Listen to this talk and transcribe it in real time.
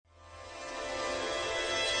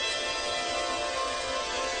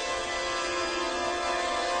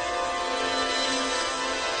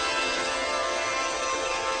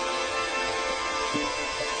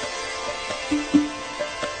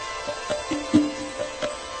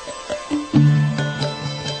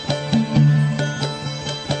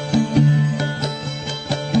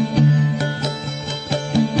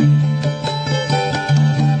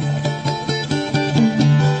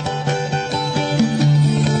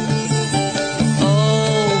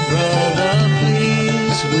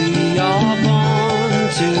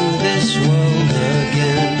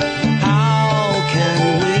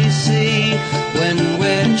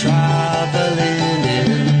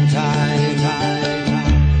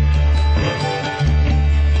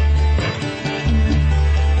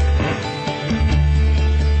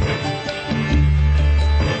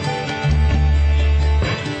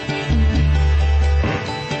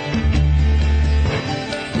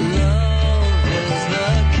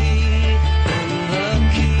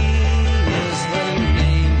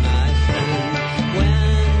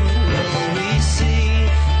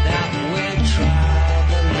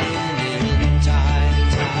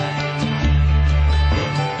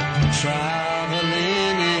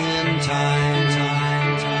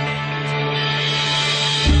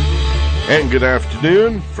And good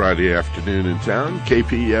afternoon, Friday afternoon in town,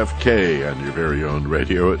 KPFK on your very own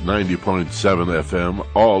radio at 90.7 FM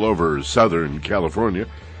all over Southern California.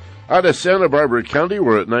 Out of Santa Barbara County,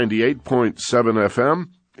 we're at 98.7 FM,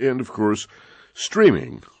 and of course,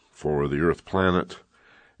 streaming for the Earth Planet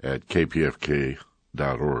at kpfk.org.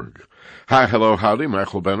 Hi, hello, howdy,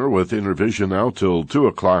 Michael Benner with Intervision now till 2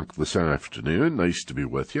 o'clock this afternoon. Nice to be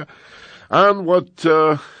with you on what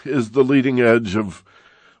is the leading edge of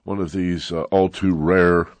one of these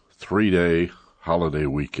all-too-rare 3-day holiday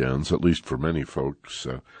weekends, at least for many folks.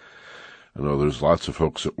 I know there's lots of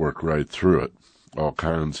folks that work right through it. All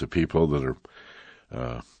kinds of people that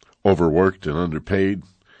are overworked and underpaid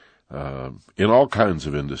in all kinds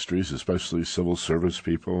of industries, especially civil service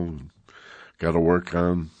people. Got to work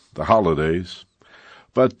on the holidays.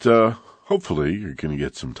 But hopefully you're going to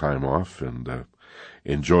get some time off and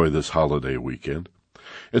enjoy this holiday weekend.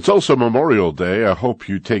 It's also Memorial Day. I hope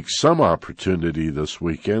you take some opportunity this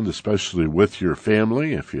weekend, especially with your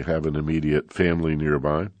family, if you have an immediate family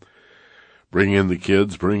nearby. Bring in the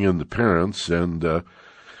kids, bring in the parents, and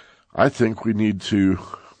I think we need to,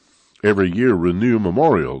 every year, renew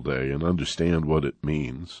Memorial Day and understand what it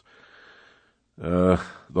means. The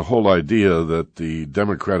whole idea that the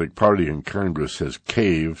Democratic Party in Congress has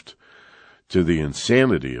caved to the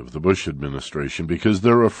insanity of the Bush administration because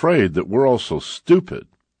they're afraid that we're all so stupid,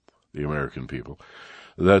 the American people,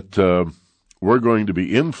 that we're going to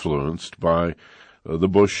be influenced by the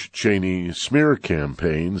Bush-Cheney smear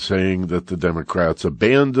campaign saying that the Democrats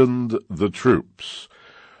abandoned the troops.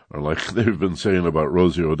 Or like they've been saying about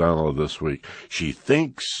Rosie O'Donnell this week, she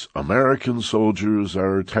thinks American soldiers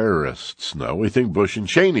are terrorists. No, we think Bush and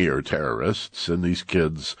Cheney are terrorists, and these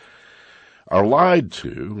kids are lied to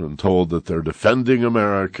and told that they're defending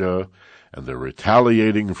America and they're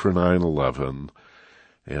retaliating for 9/11,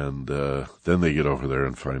 and then they get over there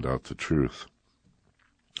and find out the truth.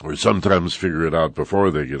 Or sometimes figure it out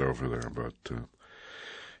before they get over there. But,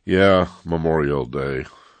 yeah, Memorial Day.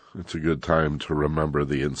 It's a good time to remember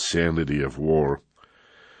the insanity of war.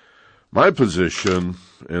 My position,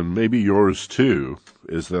 and maybe yours too,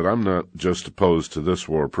 is that I'm not just opposed to this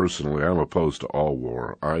war personally. I'm opposed to all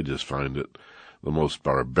war. I just find it the most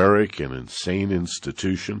barbaric and insane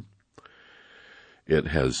institution. It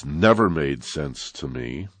has never made sense to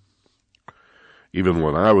me. Even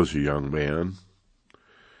when I was a young man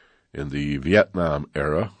in the Vietnam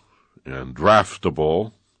era, and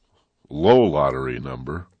draftable, low lottery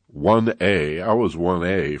number, 1A. I was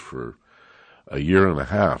 1A for a year and a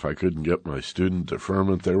half. I couldn't get my student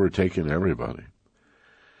deferment. They were taking everybody.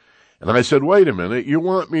 And I said, wait a minute, you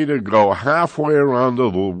want me to go halfway around the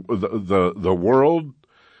world,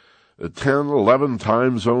 10, 11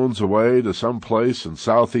 time zones away to some place in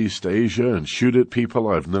Southeast Asia and shoot at people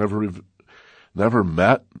I've never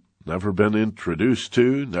met, never been introduced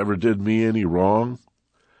to, never did me any wrong?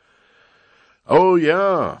 Oh,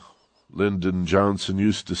 yeah, Lyndon Johnson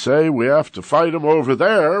used to say, we have to fight them over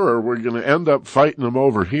there or we're going to end up fighting them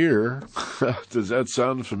over here. Does that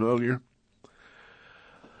sound familiar?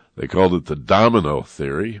 They called it the domino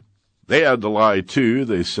theory. They had to lie, too.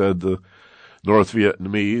 They said the North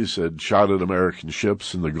Vietnamese had shot at American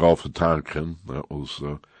ships in the Gulf of Tonkin. That was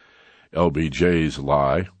LBJ's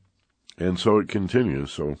lie. And so it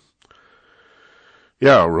continues. So,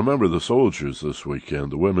 yeah, remember the soldiers this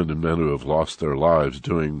weekend, the women and men who have lost their lives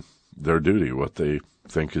doing their duty, what they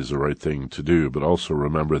think is the right thing to do, but also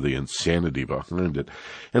remember the insanity behind it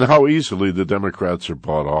and how easily the Democrats are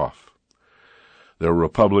bought off. They're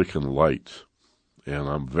Republican light, and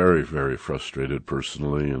I'm very, very frustrated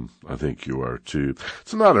personally, and I think you are too.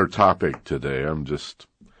 It's not our topic today. I'm just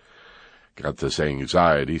got this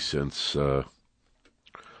anxiety since the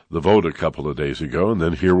vote a couple of days ago, and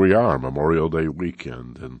then here we are, Memorial Day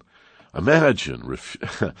weekend, and imagine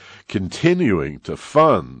continuing to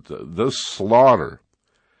fund this slaughter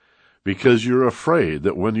because you're afraid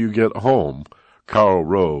that when you get home, Karl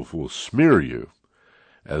Rove will smear you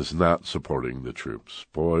as not supporting the troops.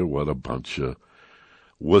 Boy, what a bunch of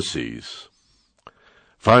wussies.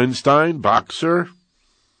 Feinstein, Boxer,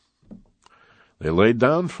 they laid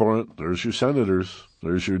down for it. There's your senators.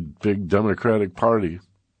 There's your big Democratic Party.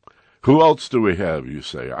 Who else do we have, you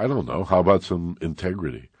say? I don't know. How about some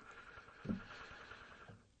integrity?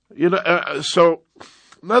 You know, so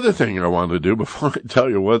another thing I want to do before I tell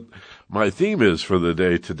you what my theme is for the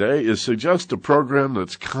day today is suggest a program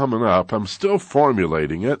that's coming up. I'm still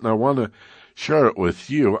formulating it, and I want to share it with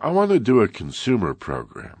you. I want to do a consumer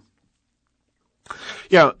program.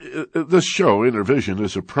 Yeah, this show, Intervision,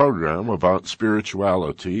 is a program about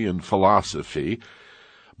spirituality and philosophy.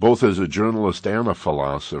 Both as a journalist and a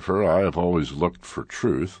philosopher, I have always looked for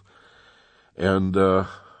truth. And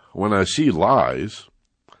when I see lies,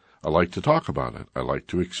 I like to talk about it. I like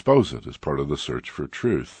to expose it as part of the search for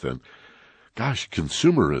truth. And gosh,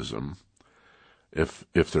 consumerism, if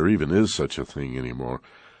there even is such a thing anymore,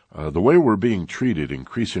 the way we're being treated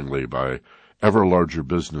increasingly by ever larger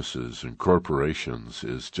businesses and corporations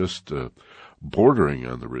is just bordering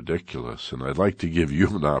on the ridiculous. And I'd like to give you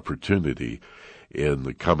an opportunity in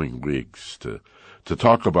the coming weeks to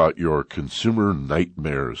talk about your consumer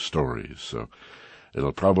nightmare stories. So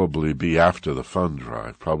it'll probably be after the fund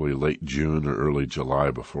drive, probably late June or early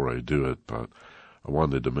July before I do it, but I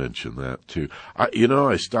wanted to mention that too.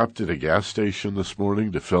 I stopped at a gas station this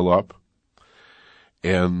morning to fill up,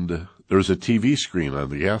 and there's a TV screen on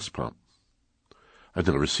the gas pump. I'd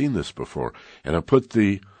never seen this before. And I put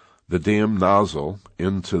the damn nozzle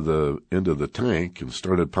into the tank and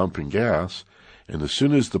started pumping gas. And as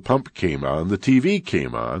soon as the pump came on, the TV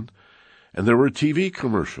came on, and there were TV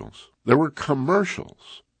commercials. There were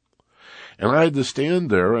commercials. And I had to stand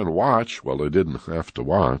there and watch. Well, I didn't have to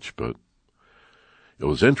watch, but it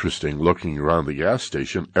was interesting looking around the gas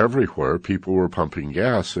station. Everywhere people were pumping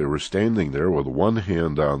gas. They were standing there with one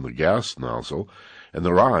hand on the gas nozzle and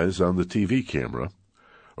their eyes on the TV camera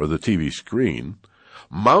or the TV screen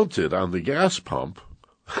mounted on the gas pump.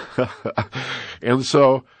 And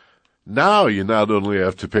so now you not only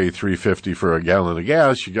have to pay $3.50 for a gallon of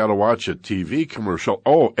gas, you got to watch a TV commercial.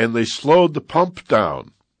 Oh, and they slowed the pump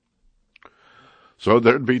down. So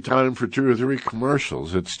there'd be time for 2 or 3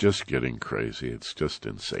 commercials. It's just getting crazy. It's just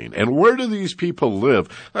insane. And where do these people live?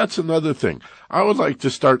 That's another thing. I would like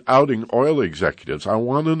to start outing oil executives. I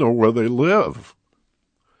want to know where they live.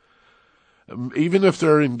 Even if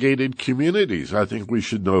they're in gated communities, I think we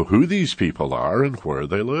should know who these people are and where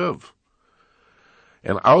they live.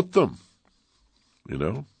 And out them.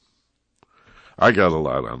 I got a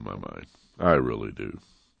lot on my mind. I really do.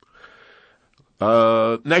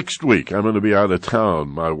 Next week, I'm going to be out of town.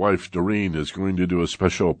 My wife, Doreen, is going to do a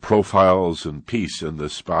special Profiles in Peace in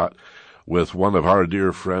this spot with one of our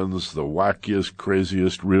dear friends, the wackiest,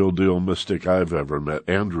 craziest, real-deal mystic I've ever met,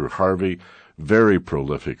 Andrew Harvey, very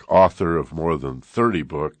prolific author of more than 30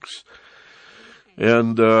 books.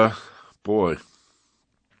 And, boy,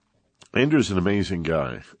 Andrew's an amazing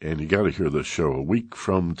guy, and you got to hear this show a week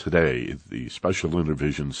from today, the special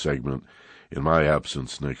Intervision segment in my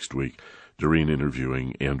absence next week. Doreen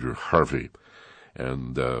interviewing Andrew Harvey.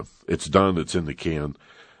 And it's done. It's in the can.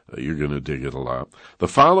 You're going to dig it a lot. The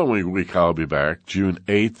following week, I'll be back, June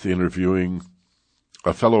 8th, interviewing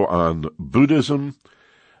a fellow on Buddhism.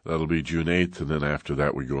 That'll be June 8th. And then after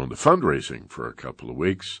that, we go into fundraising for a couple of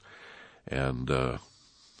weeks. And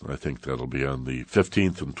I think that'll be on the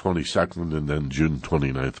 15th and 22nd, and then June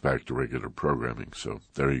 29th back to regular programming. So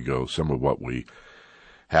there you go. Some of what we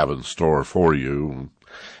have in store for you.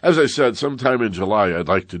 As I said, sometime in July, I'd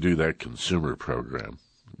like to do that consumer program.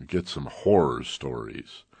 Get some horror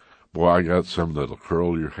stories. Boy, I got some that'll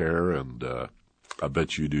curl your hair, and I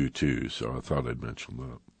bet you do too, so I thought I'd mention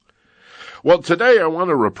that. Well, today I want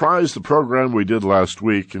to reprise the program we did last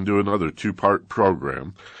week and do another 2-part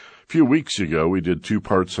program. A few weeks ago, we did 2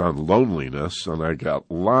 parts on loneliness, and I got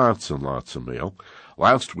lots and lots of mail.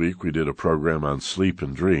 Last week, we did a program on sleep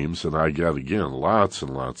and dreams, and I got, again, lots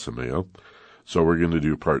and lots of mail. So we're going to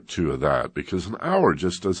do part 2 of that, because an hour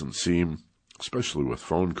just doesn't seem, especially with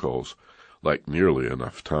phone calls, like nearly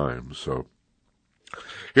enough time. So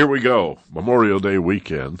here we go. Memorial Day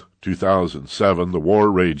weekend, 2007. The war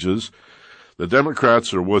rages. The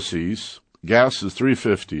Democrats are wussies. Gas is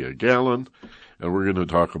 $3.50 a gallon, and we're going to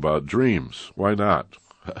talk about dreams. Why not?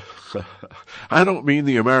 I don't mean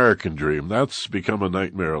the American dream. That's become a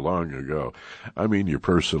nightmare long ago. I mean your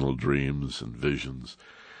personal dreams and visions.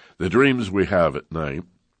 The dreams we have at night,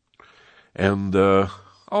 and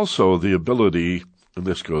also the ability, and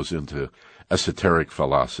this goes into esoteric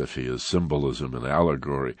philosophy as symbolism and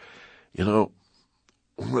allegory. One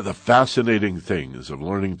of the fascinating things of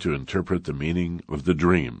learning to interpret the meaning of the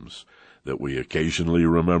dreams that we occasionally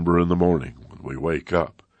remember in the morning when we wake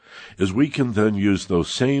up is we can then use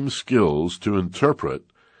those same skills to interpret,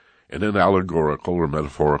 in an allegorical or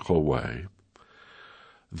metaphorical way,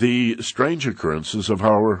 the strange occurrences of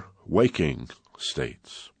our waking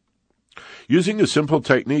states. Using a simple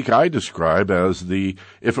technique I describe as the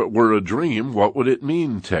if it were a dream, what would it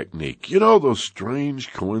mean technique. Those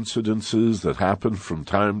strange coincidences that happen from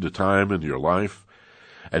time to time in your life,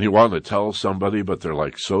 and you want to tell somebody, but they're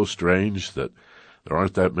like so strange that there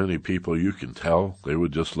aren't that many people you can tell. They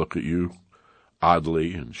would just look at you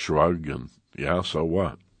oddly and shrug and, yeah, so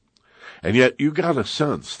what? And yet you got a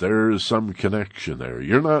sense there's some connection there.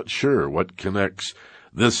 You're not sure what connects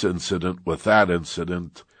this incident with that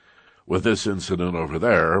incident with this incident over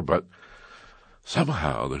there, but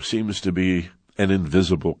somehow there seems to be an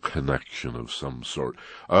invisible connection of some sort,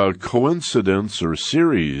 a coincidence or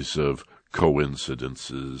series of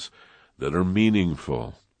coincidences that are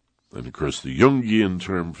meaningful. And, of course, the Jungian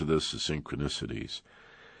term for this is synchronicities.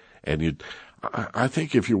 And I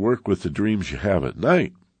think if you work with the dreams you have at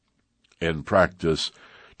night and practice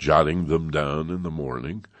jotting them down in the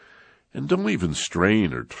morning, and don't even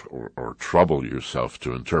strain or trouble yourself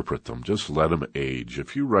to interpret them, just let them age.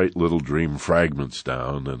 If you write little dream fragments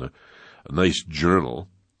down in a nice journal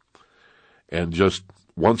and just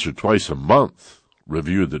once or twice a month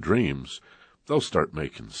review the dreams, they'll start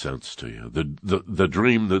making sense to you. The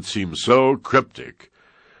dream that seems so cryptic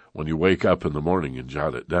when you wake up in the morning and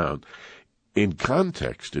jot it down, in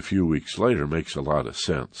context a few weeks later makes a lot of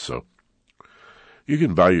sense. So you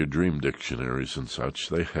can buy your dream dictionaries and such.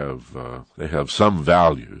 They have some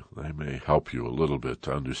value. They may help you a little bit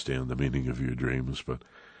to understand the meaning of your dreams, but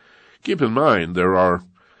keep in mind there are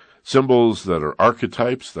symbols that are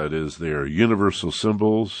archetypes, that is, they are universal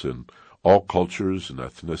symbols in all cultures and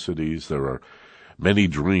ethnicities. There are many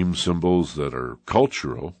dream symbols that are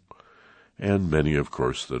cultural, and many, of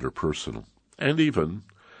course, that are personal. And even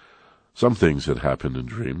some things that happen in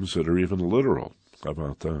dreams that are even literal. How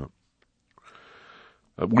about that?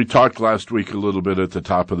 We talked last week a little bit at the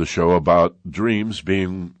top of the show about dreams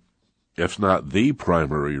being, if not the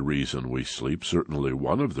primary reason we sleep, certainly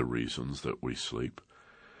one of the reasons that we sleep.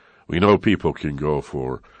 We know people can go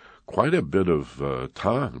for quite a bit of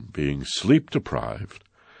time being sleep-deprived,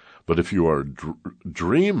 but if you are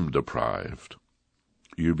dream-deprived,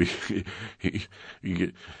 you become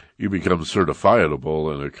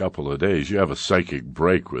certifiable in a couple of days. You have a psychic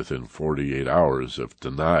break within 48 hours if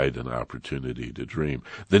denied an opportunity to dream.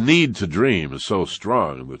 The need to dream is so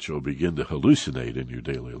strong that you'll begin to hallucinate in your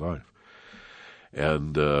daily life.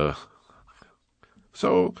 And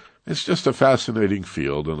so it's just a fascinating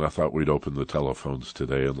field, and I thought we'd open the telephones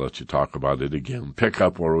today and let you talk about it again. Pick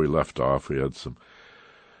up where we left off. We had some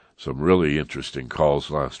really interesting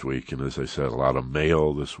calls last week, and as I said, a lot of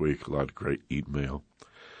mail this week, a lot of great email.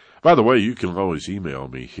 By the way, you can always email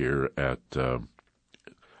me here at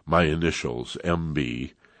my initials,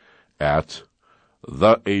 MB, at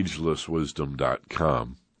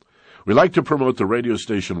theagelesswisdom.com. We like to promote the radio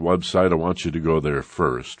station website. I want you to go there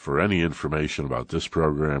first. For any information about this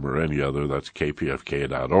program or any other, that's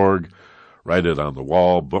kpfk.org. Write it on the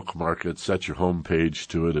wall, bookmark it, set your home page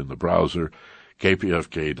to it in the browser,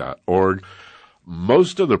 kpfk.org.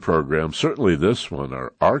 Most of the programs, certainly this one,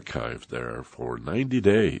 are archived there for 90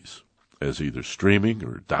 days as either streaming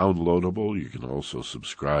or downloadable. You can also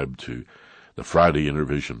subscribe to the Friday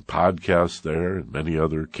Intervision podcast there, and many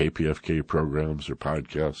other KPFK programs or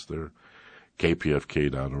podcasts there,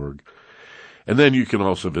 kpfk.org. And then you can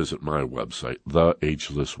also visit my website,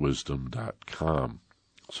 theagelesswisdom.com.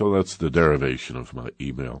 So that's the derivation of my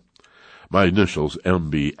email. My initials,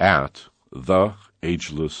 MB, at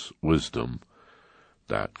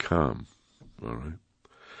theagelesswisdom.com. All right.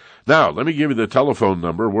 Now, let me give you the telephone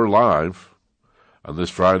number. We're live on this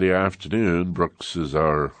Friday afternoon. Brooks is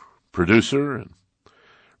our producer and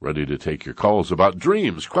ready to take your calls about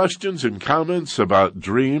dreams, questions and comments about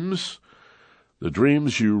dreams, the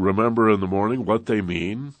dreams you remember in the morning, what they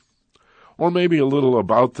mean, or maybe a little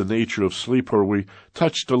about the nature of sleep, or we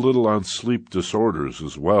touched a little on sleep disorders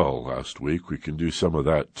as well last week. We can do some of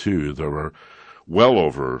that too. There are well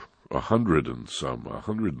over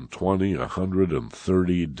 120,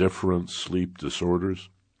 130 different sleep disorders.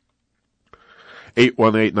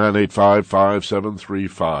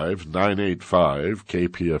 818-985-5735,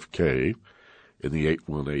 985-KPFK in the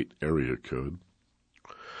 818 area code.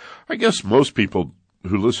 I guess most people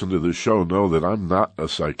who listen to this show know that I'm not a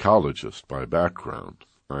psychologist by background.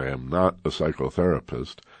 I am not a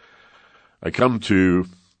psychotherapist. I come to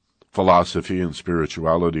philosophy and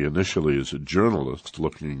spirituality initially as a journalist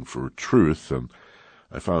looking for truth, and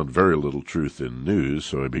I found very little truth in news,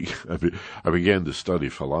 so I began to study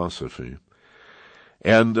philosophy.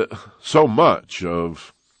 And so much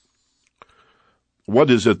of what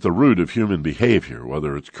is at the root of human behavior,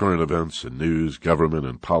 whether it's current events and news, government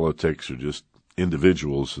and politics, or just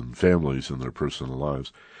individuals and families in their personal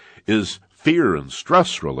lives, is fear and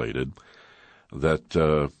stress related, that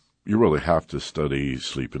you really have to study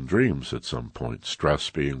sleep and dreams at some point, stress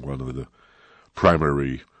being one of the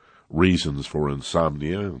primary reasons for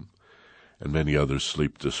insomnia and many other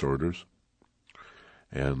sleep disorders.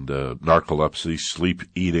 And narcolepsy, sleep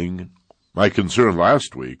eating. My concern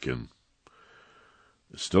last week, and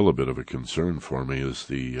it's still a bit of a concern for me, is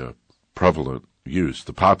the prevalent use,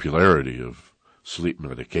 the popularity of sleep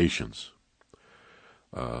medications.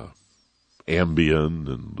 Ambien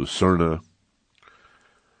and Lucerna.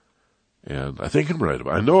 And I think I'm right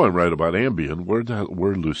about, I know I'm right about Ambien. Where'd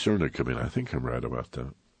Lucerna come in? I think I'm right about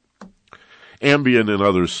that. Ambien and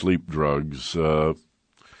other sleep drugs.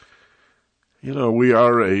 We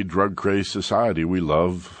are a drug-crazed society. We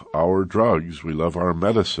love our drugs. We love our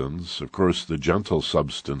medicines. Of course, the gentle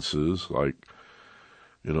substances like,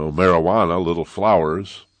 marijuana, little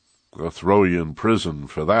flowers. They'll throw you in prison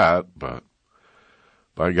for that, but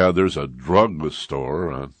by God, there's a drug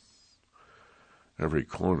store on every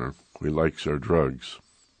corner. We likes our drugs.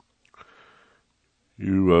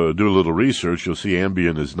 You do a little research, you'll see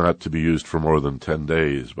Ambien is not to be used for more than 10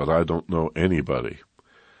 days, but I don't know anybody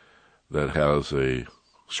that has a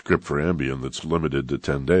script for Ambien that's limited to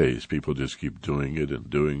 10 days. People just keep doing it and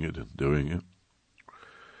doing it and doing it.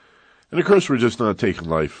 And of course, we're just not taking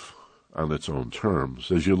life on its own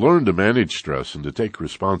terms. As you learn to manage stress and to take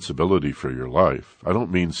responsibility for your life, I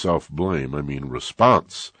don't mean self-blame, I mean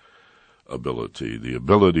responsibility, the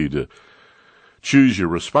ability to choose your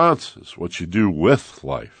responses, what you do with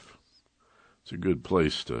life. It's a good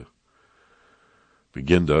place to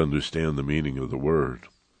begin to understand the meaning of the word.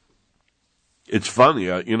 It's funny,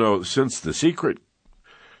 since The Secret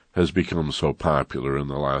has become so popular in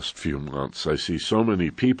the last few months, I see so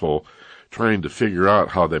many people trying to figure out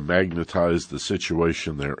how they magnetize the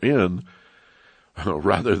situation they're in,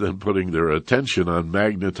 rather than putting their attention on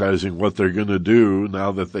magnetizing what they're going to do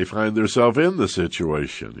now that they find themselves in the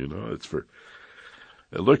situation.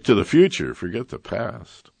 Look to the future, forget the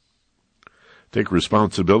past. Take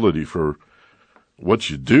responsibility for what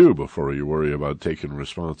you do before you worry about taking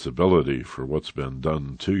responsibility for what's been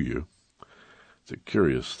done to you. It's a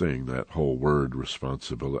curious thing, that whole word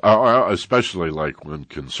responsibility. Especially like when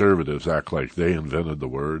conservatives act like they invented the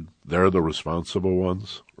word. They're the responsible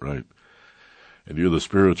ones, right? And you're the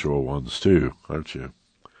spiritual ones too, aren't you?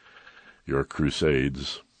 Your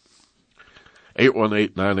crusades.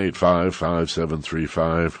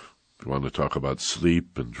 818-985-5735. If you want to talk about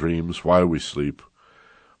sleep and dreams, why we sleep,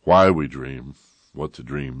 why we dream, what the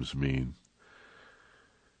dreams mean.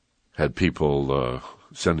 Had people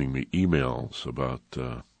sending me emails about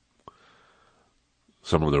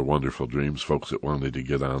some of their wonderful dreams, folks that wanted to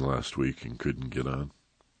get on last week and couldn't get on.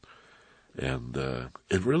 And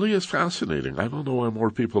it really is fascinating. I don't know why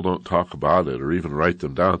more people don't talk about it or even write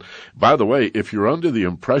them down. By the way, if you're under the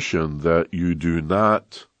impression that you do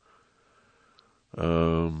not,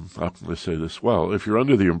 how can I say this? Well, if you're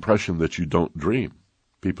under the impression that you don't dream,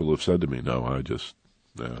 people have said to me, no,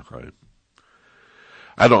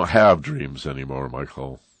 I don't have dreams anymore,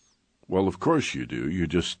 Michael. Well, of course you do. You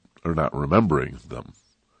just are not remembering them.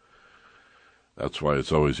 That's why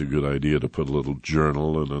it's always a good idea to put a little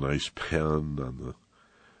journal and a nice pen on the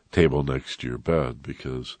table next to your bed,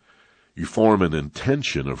 because you form an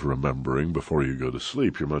intention of remembering before you go to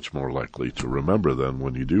sleep. You're much more likely to remember them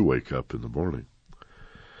when you do wake up in the morning.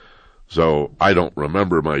 So I don't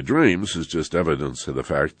remember my dreams is just evidence of the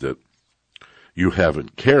fact that you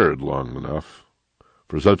haven't cared long enough.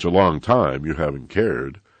 For such a long time, you haven't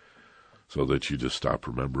cared, so that you just stop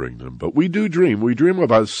remembering them. But we do dream. We dream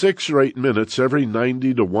about 6 or 8 minutes every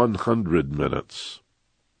 90 to 100 minutes.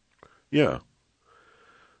 Yeah.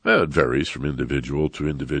 It varies from individual to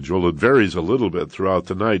individual. It varies a little bit throughout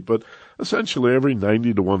the night, but essentially every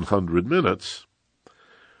 90 to 100 minutes,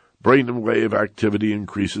 brainwave activity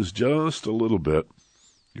increases just a little bit.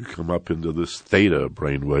 You come up into this theta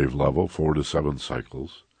brainwave level, 4 to 7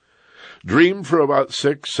 cycles. Dream for about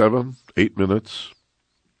 6, 7, 8 minutes.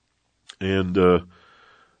 And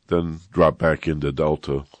then drop back into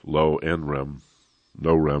delta, low and REM,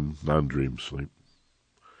 no REM, non-dream sleep.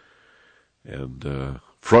 And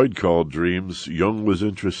Freud called dreams. Jung was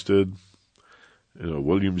interested.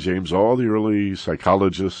 William James, all the early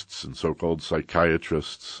psychologists and so-called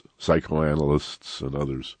psychiatrists, psychoanalysts, and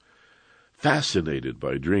others, fascinated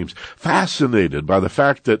by dreams, fascinated by the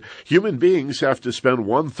fact that human beings have to spend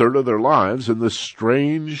 1/3 of their lives in this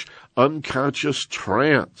strange, unconscious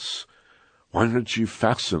trance. Why aren't you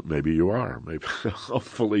fascinated? Maybe you are. Maybe,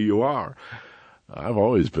 hopefully you are. I've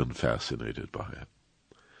always been fascinated by it.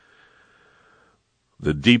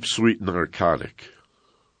 The deep, sweet narcotic,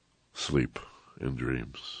 sleep and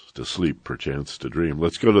dreams. To sleep, perchance to dream.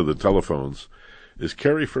 Let's go to the telephones. Is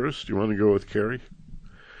Carrie first? You want to go with Carrie?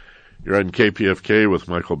 You're on KPFK with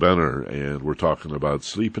Michael Benner, and we're talking about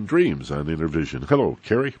sleep and dreams on Intervision. Hello,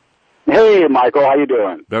 Carrie. Hey, Michael. How you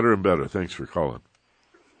doing? Better and better. Thanks for calling.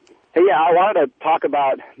 Hey, yeah, I wanted to talk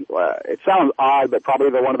about, it sounds odd, but probably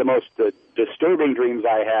one of the most disturbing dreams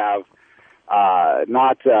I have,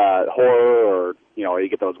 not horror or, you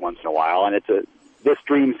get those once in a while. And this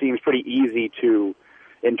dream seems pretty easy to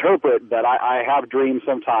interpret, but I have dreams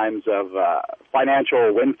sometimes of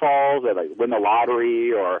financial windfalls, that I win the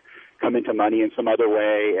lottery or come into money in some other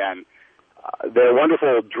way, and they're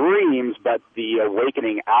wonderful dreams, but the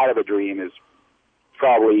awakening out of a dream is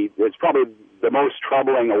probably the most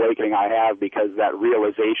troubling awakening I have, because that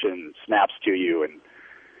realization snaps to you, and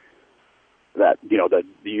that that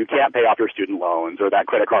you can't pay off your student loans, or that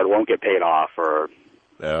credit card won't get paid off, or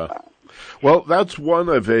well, that's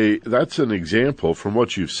an example from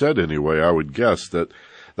what you've said anyway. I would guess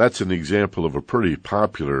that's an example of a pretty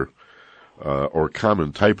popular or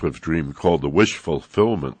common type of dream called the wish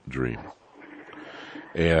fulfillment dream.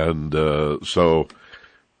 And so,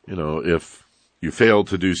 if you fail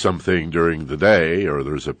to do something during the day, or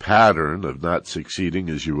there's a pattern of not succeeding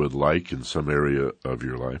as you would like in some area of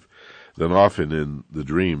your life, then often in the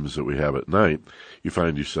dreams that we have at night, you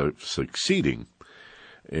find yourself succeeding.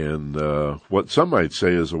 And what some might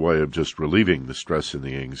say is a way of just relieving the stress and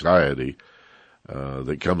the anxiety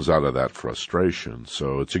that comes out of that frustration.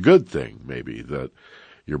 So it's a good thing, maybe, that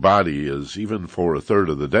your body is, even for a third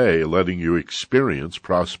of the day, letting you experience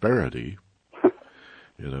prosperity,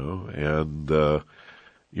 and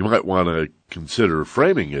you might want to consider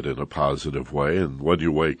framing it in a positive way. And when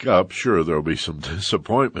you wake up, sure, there'll be some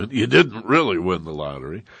disappointment. You didn't really win the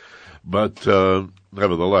lottery. But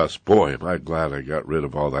nevertheless, boy, am I glad I got rid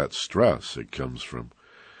of all that stress that comes from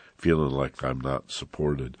feeling like I'm not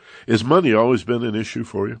supported. Has money always been an issue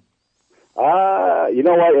for you? You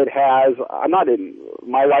know what? It has.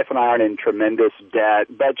 My wife and I aren't in tremendous debt,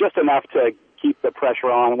 but just enough to keep the pressure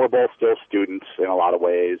on. We're both still students in a lot of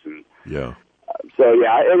ways. And yeah. So,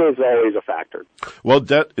 yeah, it is always a factor. Well,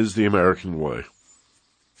 debt is the American way.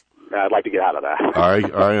 I'd like to get out of that.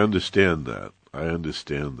 I understand that.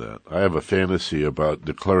 I have a fantasy about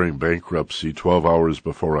declaring bankruptcy 12 hours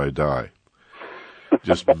before I die.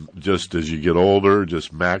 Just as you get older,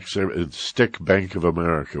 just max and stick Bank of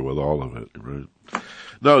America with all of it, right?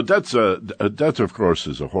 No, debt, of course,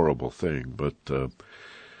 is a horrible thing, but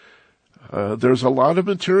there's a lot of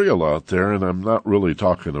material out there, and I'm not really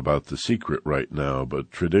talking about The Secret right now, but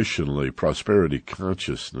traditionally, prosperity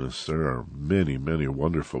consciousness. There are many, many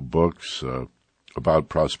wonderful books about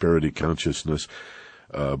prosperity consciousness,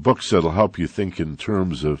 books that'll help you think in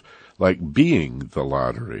terms of like being the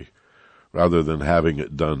lottery rather than having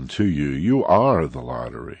it done to you. You are the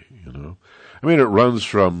lottery, I mean, it runs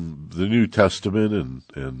from the New Testament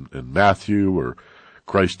and Matthew, where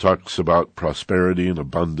Christ talks about prosperity and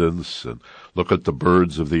abundance, and look at the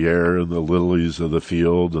birds of the air and the lilies of the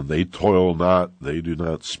field, and they toil not, they do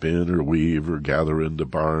not spin or weave or gather into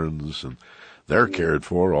barns, and they're cared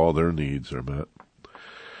for, all their needs are met.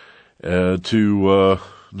 To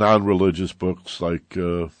non-religious books like,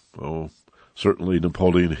 certainly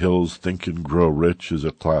Napoleon Hill's Think and Grow Rich is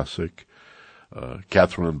a classic.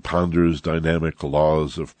 Catherine Ponder's Dynamic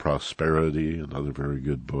Laws of Prosperity, another very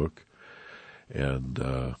good book. And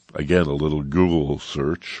again, a little Google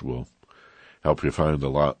search will help you find a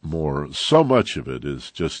lot more. So much of it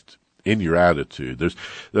is just in your attitude.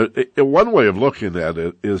 One way of looking at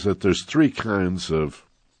it is that there's three kinds of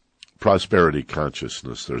prosperity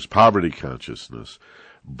consciousness. There's poverty consciousness,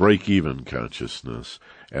 break-even consciousness,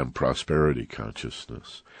 and prosperity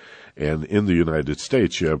consciousness. And in the United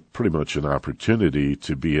States, you have pretty much an opportunity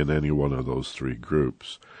to be in any one of those three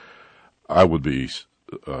groups. I would be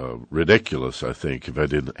ridiculous, I think, if I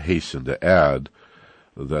didn't hasten to add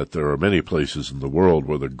that there are many places in the world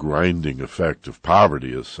where the grinding effect of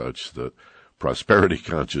poverty is such that prosperity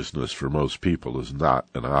consciousness for most people is not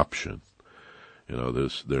an option.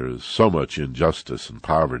 There's so much injustice and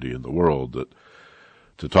poverty in the world that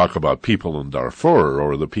to talk about people in Darfur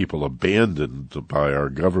or the people abandoned by our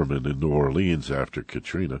government in New Orleans after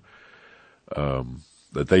Katrina,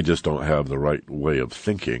 that they just don't have the right way of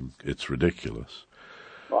thinking, it's ridiculous.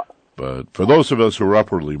 But for those of us who are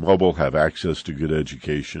upwardly mobile, have access to good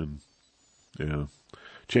education,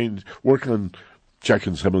 work on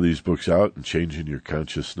checking some of these books out and changing your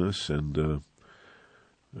consciousness, and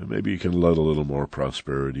maybe you can let a little more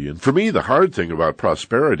prosperity. And for me, the hard thing about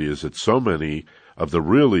prosperity is that so many of the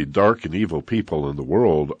really dark and evil people in the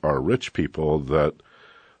world are rich people, that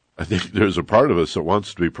I think there's a part of us that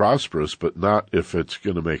wants to be prosperous, but not if it's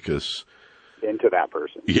going to make us into that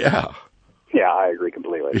person. Yeah. Yeah, I agree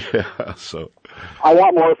completely. Yeah, so I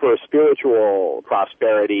want more for spiritual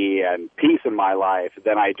prosperity and peace in my life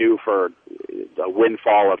than I do for the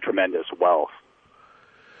windfall of tremendous wealth.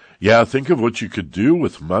 Yeah, think of what you could do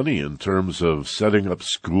with money in terms of setting up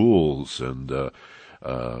schools and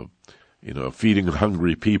feeding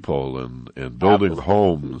hungry people and building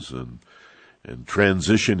homes and and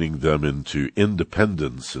transitioning them into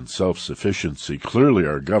independence and self-sufficiency. Clearly,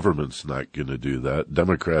 our government's not going to do that.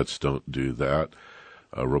 Democrats don't do that.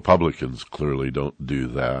 Republicans clearly don't do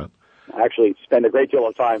that. I actually spend a great deal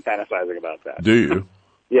of time fantasizing about that. Do you?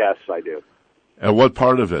 Yes, I do. And what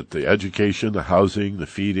part of it? The education, the housing, the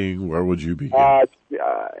feeding? Where would you begin? I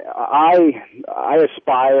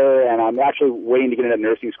aspire, and I'm actually waiting to get into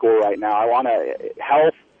nursing school right now. I want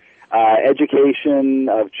health, education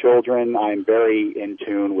of children. I'm very in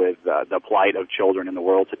tune with the plight of children in the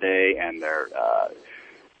world today and their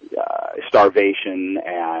starvation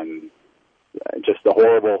and just the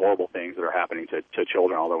horrible, horrible things that are happening to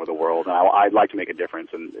children all over the world. And I'd like to make a difference.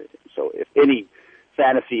 And so if any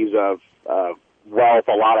fantasies of wealth,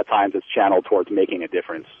 a lot of times it's channeled towards making a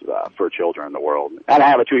difference for children in the world. And I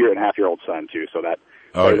have a 2.5-year-old son too, so that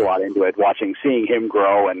plays a lot into it. Seeing him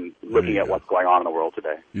grow and looking at what's going on in the world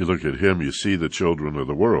today. You look at him, you see the children of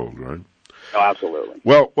the world, right? Oh, absolutely.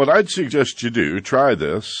 Well, what I'd suggest you do, try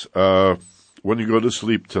this when you go to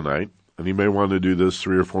sleep tonight, and you may want to do this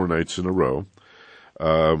 3 or 4 nights in a row.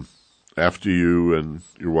 After you and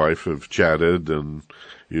your wife have chatted and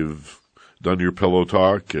you've done your pillow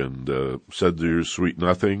talk and said your sweet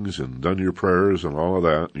nothings and done your prayers and all of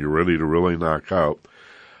that, and you're ready to really knock out,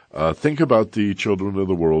 think about the children of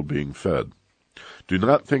the world being fed. Do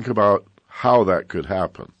not think about how that could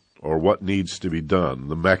happen or what needs to be done,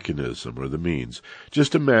 the mechanism or the means.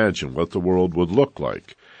 Just imagine what the world would look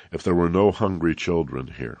like if there were no hungry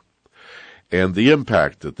children here, and the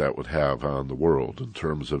impact that would have on the world in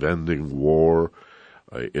terms of ending war,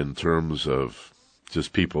 in terms of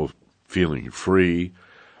just people feeling free,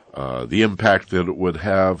 the impact that it would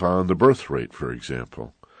have on the birth rate, for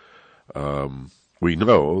example. We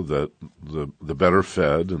know that the better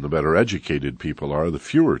fed and the better educated people are, the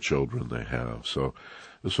fewer children they have. So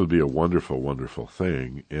this would be a wonderful, wonderful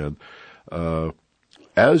thing. And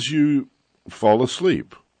as you fall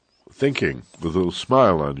asleep, thinking with a little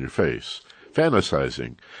smile on your face,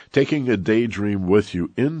 fantasizing, taking a daydream with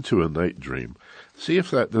you into a night dream, see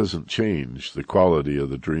if that doesn't change the quality of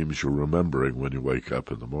the dreams you're remembering when you wake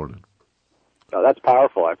up in the morning. Oh, that's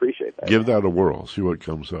powerful. I appreciate that. Give that a whirl. See what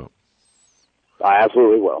comes up. I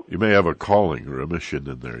absolutely will. You may have a calling or a mission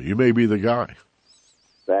in there. You may be the guy.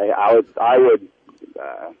 I would.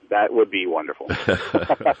 That would be wonderful.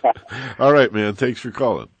 All right, man. Thanks for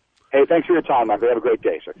calling. Hey, thanks for your time, Michael. Have a great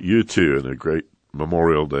day, sir. You too, and a great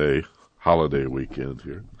Memorial Day holiday weekend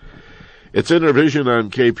here. It's Intervision on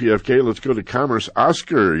KPFK. Let's go to Commerce.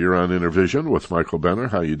 Oscar, you're on Intervision with Michael Benner.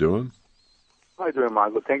 How you doing? How you doing,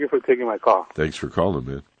 Michael? Thank you for taking my call. Thanks for calling,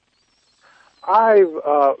 man.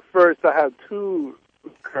 First, I have 2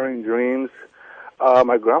 recurring dreams.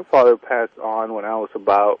 My grandfather passed on when I was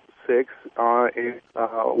about 6 in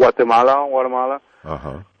Guatemala.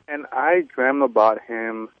 Uh-huh. And I dreamt about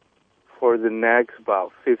him for the next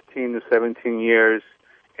about 15 to 17 years.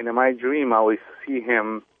 And in my dream, I always see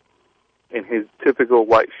him in his typical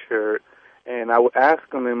white shirt. And I would ask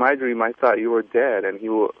him in my dream, I thought you were dead. And he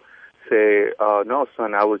would say, no,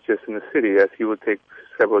 son, I was just in the city, as he would take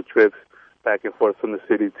several trips back and forth from the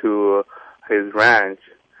city to his ranch.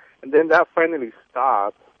 And then that finally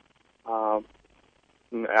stopped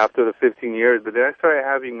after the 15 years. But then I started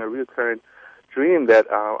having a recurrent dream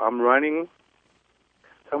that I'm running,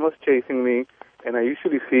 someone's chasing me, and I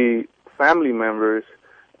usually see family members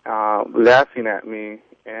laughing at me.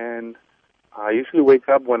 And I usually wake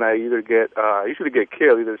up when I either get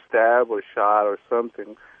killed, either stabbed or shot or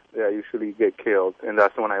something. I usually get killed, and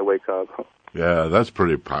that's when I wake up. Yeah, that's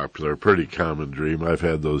pretty popular, pretty common dream. I've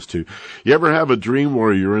had those too. You ever have a dream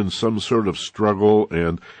where you're in some sort of struggle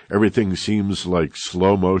and everything seems like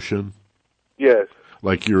slow motion? Yes.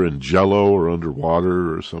 Like you're in jello or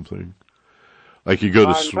underwater or something? Like you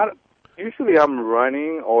go to... Usually I'm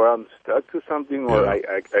running or I'm stuck to something, or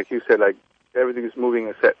like you said, like everything is moving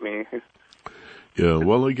except me. Yeah,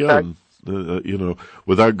 well, again,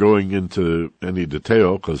 without going into any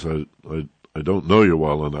detail, because I don't know you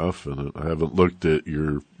well enough, and I haven't looked at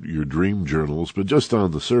your dream journals, but just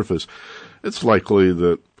on the surface, it's likely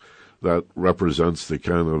that represents the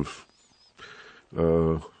kind of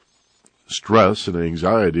stress and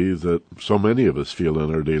anxiety that so many of us feel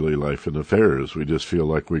in our daily life and affairs. We just feel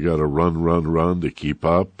like we got to run to keep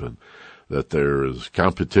up, and that there is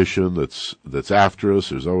competition that's after us.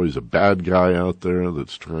 There's always a bad guy out there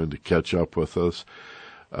that's trying to catch up with us.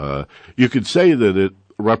 You could say that it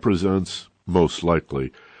represents, most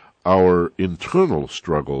likely, our internal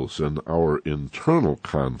struggles and our internal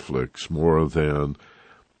conflicts more than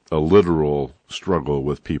a literal struggle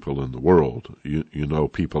with people in the world. You know,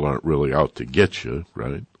 people aren't really out to get you,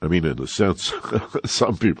 right? I mean, in a sense,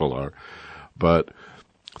 some people are. but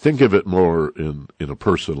think of it more in a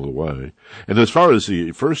personal way. And as far as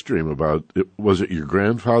the first dream about, was it your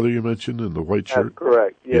grandfather you mentioned in the white shirt? That's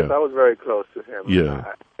correct. Yes, Yeah. I was very close to him. Yeah.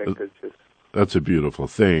 I think it's just... That's a beautiful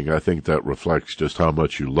thing. I think that reflects just how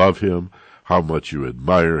much you love him, how much you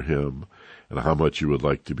admire him, and how much you would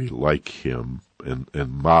like to be like him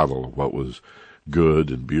and model what was good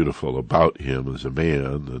and beautiful about him as a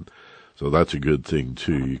man. And so that's a good thing,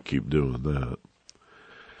 too. You keep doing that.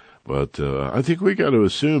 But I think we got to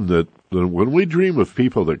assume that when we dream of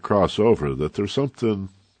people that cross over, that there's something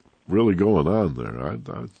really going on there.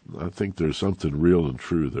 I think there's something real and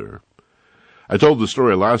true there. I told the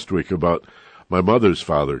story last week about my mother's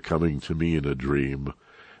father coming to me in a dream,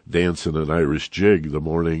 dancing an Irish jig the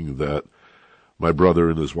morning that my brother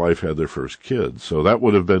and his wife had their first kid. So that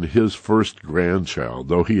would have been his first grandchild,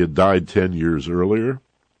 though he had died 10 years earlier.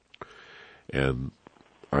 And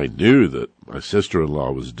I knew that my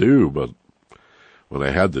sister-in-law was due, but when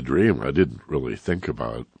I had the dream, I didn't really think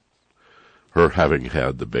about her having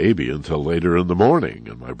had the baby until later in the morning.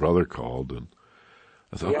 And my brother called, and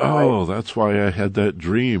I thought, that's why I had that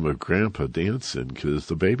dream of Grandpa dancing, because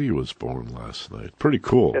the baby was born last night. Pretty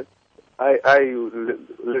cool. Yes. I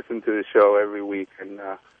listen to the show every week, and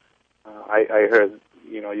I heard,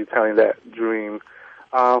 you telling that dream.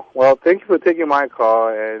 Well, thank you for taking my call,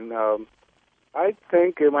 and I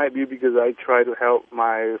think it might be because I try to help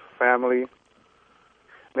my family.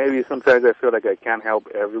 Maybe sometimes I feel like I can't help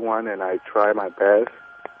everyone, and I try my best.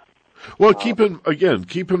 Well, keep in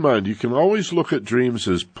mind, you can always look at dreams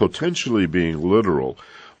as potentially being literal,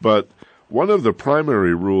 but one of the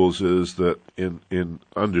primary rules is that in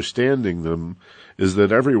understanding them is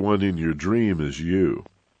that everyone in your dream is you.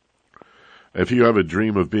 If you have a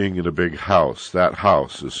dream of being in a big house, that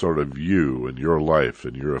house is sort of you and your life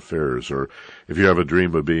and your affairs. Or if you have a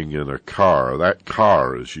dream of being in a car, that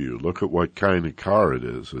car is you. Look at what kind of car it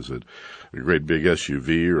is. Is it a great big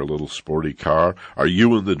SUV or a little sporty car? Are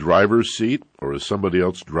you in the driver's seat, or is somebody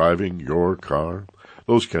else driving your car?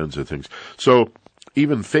 Those kinds of things. So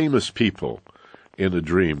even famous people in a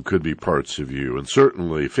dream could be parts of you, and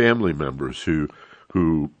certainly family members who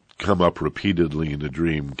come up repeatedly in a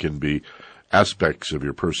dream can be aspects of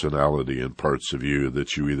your personality and parts of you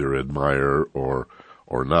that you either admire or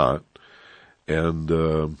not.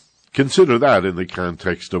 And consider that in the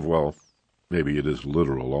context of, well, maybe it is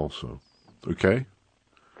literal also. Okay?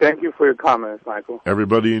 Thank you for your comments, Michael.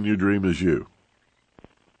 Everybody in your dream is you.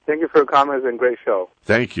 Thank you for your comments and great show.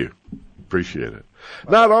 Thank you. Appreciate it.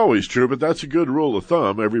 Not always true, but that's a good rule of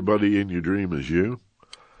thumb. Everybody in your dream is you.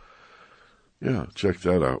 Yeah, check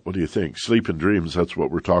that out. What do you think? Sleep and dreams, that's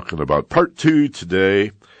what we're talking about. Part 2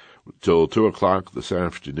 today, till 2 o'clock this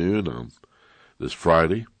afternoon on this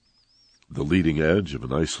Friday. The leading edge of a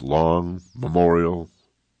nice long Memorial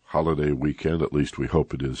holiday weekend. At least we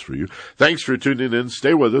hope it is for you. Thanks for tuning in.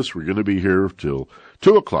 Stay with us. We're going to be here till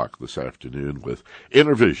 2 o'clock this afternoon with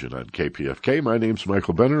Intervision on KPFK. My name's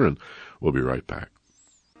Michael Benner, and we'll be right back.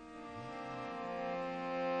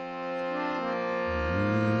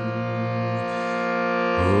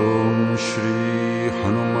 Om Shri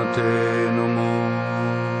Hanumate Namo.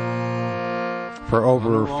 For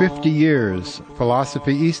over 50 years,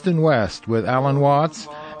 Philosophy East and West with Alan Watts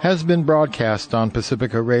has been broadcast on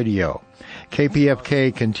Pacifica Radio.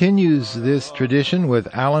 KPFK continues this tradition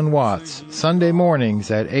with Alan Watts, Sunday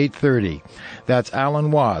mornings at 8:30. That's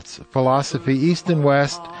Alan Watts, Philosophy East and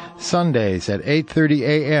West, Sundays at 8:30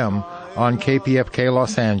 a.m. on KPFK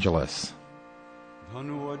Los Angeles.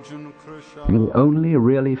 The only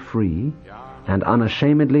really free and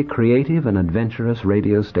unashamedly creative and adventurous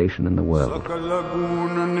radio station in the world.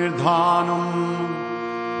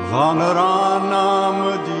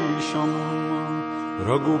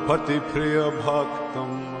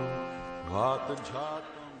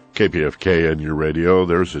 KPFK on your radio,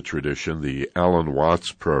 there's a tradition, the Alan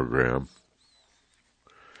Watts program.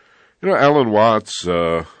 You know, Alan Watts,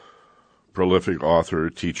 prolific author,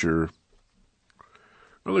 teacher,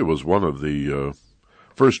 really was one of the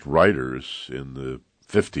first writers in the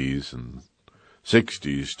 50s and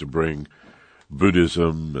 60s to bring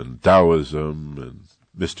Buddhism and Taoism and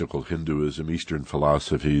mystical Hinduism, Eastern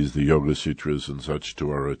philosophies, the Yoga Sutras and such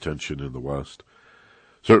to our attention in the West.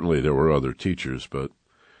 Certainly there were other teachers, but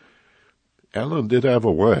Alan did have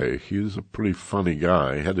a way. He was a pretty funny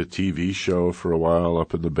guy. Had a TV show for a while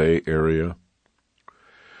up in the Bay Area.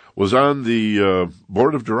 Was on the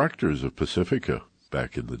board of directors of Pacifica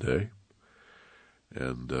back in the day.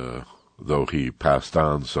 And though he passed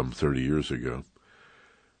on some 30 years ago,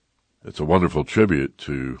 it's a wonderful tribute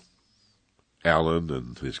to Alan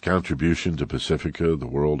and his contribution to Pacifica, the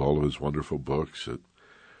world, all of his wonderful books. It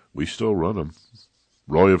We still run them.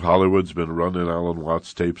 Roy of Hollywood's been running Alan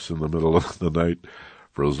Watts tapes in the middle of the night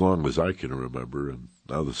for as long as I can remember, and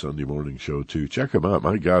now the Sunday morning show, too. Check him out.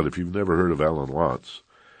 My God, if you've never heard of Alan Watts,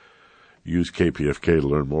 use KPFK to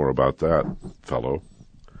learn more about that fellow.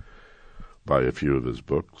 Buy a few of his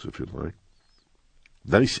books, if you'd like.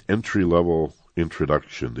 Nice entry-level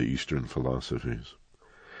introduction to Eastern philosophies.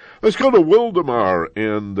 Let's go to Wildemar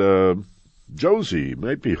and Josie.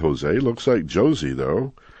 Might be Jose. Looks like Josie,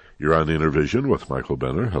 though. You're on Intervision with Michael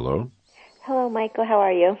Benner. Hello. Hello, Michael. How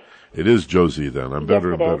are you? It is Josie, then. I'm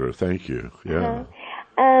better and it is. better. Thank you. Yeah.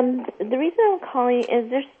 The reason I'm calling is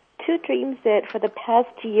there's two dreams that for the past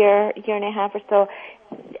year and a half or so,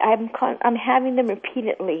 I'm having them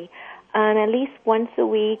repeatedly. At least once a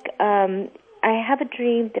week, I have a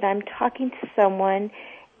dream that I'm talking to someone,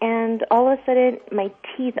 and all of a sudden my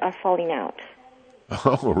teeth are falling out.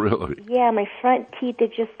 Oh, really? Yeah, my front teeth,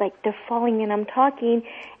 they're falling, and I'm talking,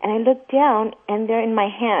 and I look down, and they're in my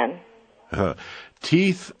hand.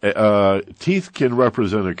 Teeth can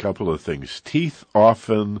represent a couple of things. Teeth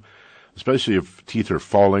often, especially if teeth are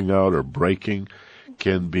falling out or breaking,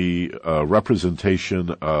 can be a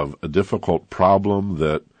representation of a difficult problem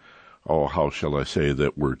that, how shall I say,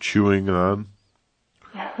 that we're chewing on.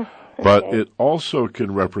 But it also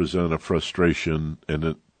can represent a frustration,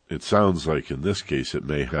 and it sounds like in this case it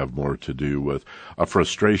may have more to do with a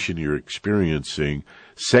frustration you're experiencing,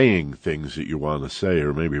 saying things that you want to say,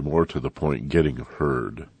 or maybe more to the point, getting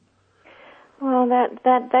heard. Well,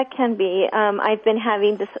 that can be. I've been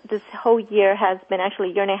having this whole year has been, actually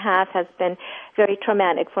a year and a half, has been very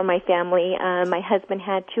traumatic for my family. My husband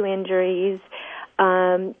had 2 injuries.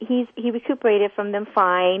 He recuperated from them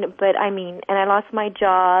fine, but and I lost my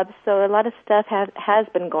job, so a lot of stuff has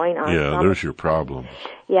been going on. Yeah, so there's your problem.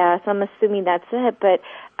 Yeah, so I'm assuming that's it, but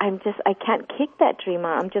I can't kick that dream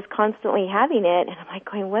out. I'm just constantly having it, and I'm like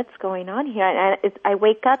going, what's going on here? And I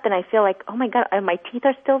wake up and I feel like, oh my God, my teeth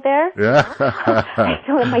are still there? Yeah. I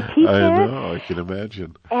feel like my teeth there. I know, I can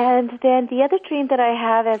imagine. And then the other dream that I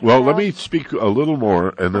have is... Well, let me speak a little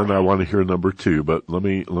more, and then I want to hear number 2, but let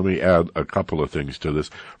me add a couple of things to this.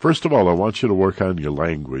 First of all, I want you to work on your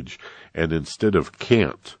language, and instead of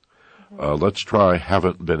can't, let's try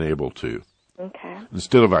haven't been able to. Okay.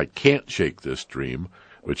 Instead of I can't shake this dream,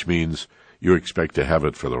 which means you expect to have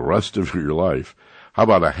it for the rest of your life, how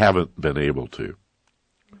about I haven't been able to?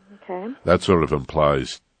 Okay. That sort of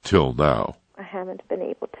implies till now. I haven't been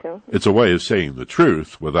able to. It's a way of saying the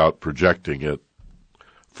truth without projecting it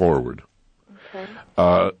forward. Okay.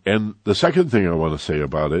 And the second thing I want to say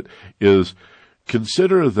about it is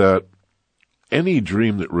consider that any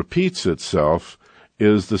dream that repeats itself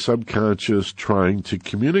is the subconscious trying to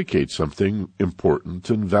communicate something important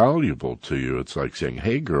and valuable to you. It's like saying,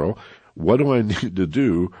 hey, girl, what do I need to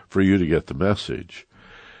do for you to get the message?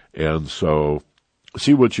 And so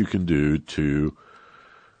see what you can do to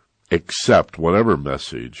accept whatever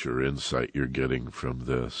message or insight you're getting from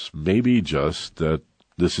this. Maybe just that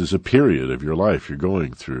this is a period of your life you're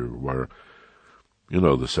going through where,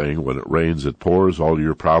 the saying, when it rains, it pours, all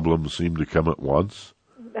your problems seem to come at once.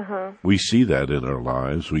 Uh-huh. We see that in our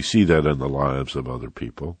lives. We see that in the lives of other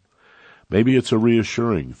people. Maybe it's a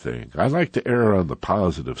reassuring thing. I like to err on the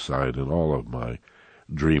positive side in all of my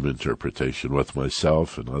dream interpretation with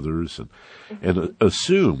myself and others, and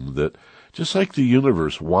assume that just like the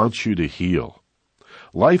universe wants you to heal,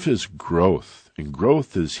 life is growth, and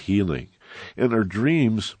growth is healing. And our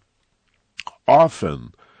dreams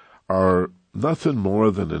often are nothing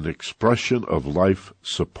more than an expression of life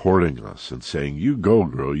supporting us and saying, you go,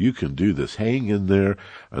 girl, you can do this. Hang in there.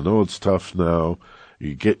 I know it's tough now.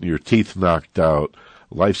 You're getting your teeth knocked out.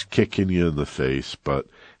 Life's kicking you in the face, but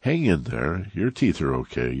hang in there. Your teeth are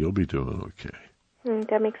okay. You'll be doing okay.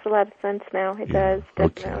 That makes a lot of sense now. It does.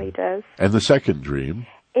 Definitely does. And the second dream?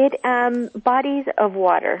 Bodies of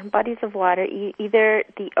water. Bodies of water, either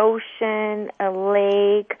the ocean, a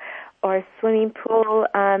lake, or a swimming pool.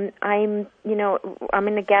 I'm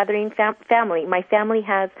in a gathering family. My family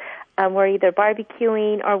has, we're either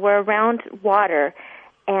barbecuing or we're around water.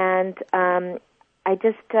 And I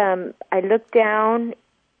look down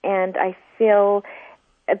and I feel,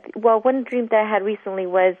 one dream that I had recently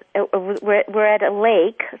was we're at a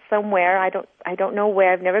lake somewhere. I don't know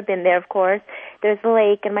where. I've never been there, of course. There's a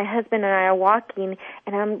lake, and my husband and I are walking,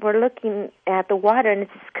 and we're looking at the water, and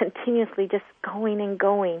it's just continuously just going and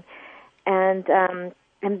going. And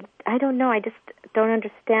I don't know. I just don't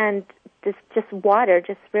understand. This just water,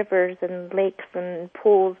 just rivers and lakes and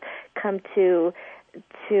pools come to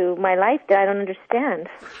my life that I don't understand.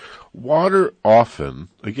 Water often,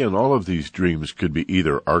 again, all of these dreams could be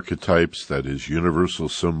either archetypes, that is, universal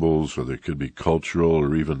symbols, or they could be cultural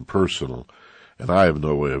or even personal, and I have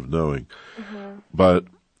no way of knowing. But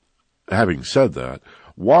having said that,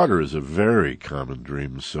 water is a very common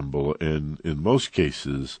dream symbol, and in most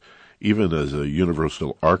cases, even as a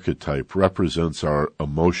universal archetype, represents our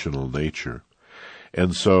emotional nature.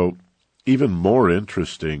 And so, even more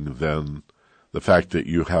interesting than the fact that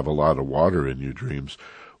you have a lot of water in your dreams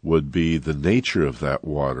would be the nature of that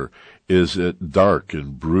water. Is it dark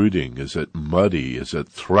and brooding? Is it muddy? Is it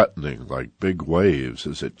threatening like big waves?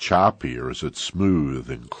 Is it choppy, or is it smooth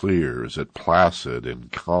and clear? Is it placid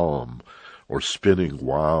and calm, or spinning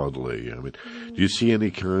wildly? I mean, do you see any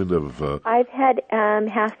kind of... I've had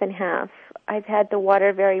half and half. I've had the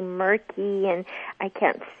water very murky and I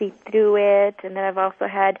can't see through it. And then I've also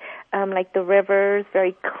had like the rivers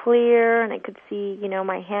very clear and I could see,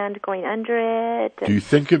 my hand going under it. Do you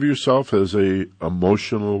think of yourself as a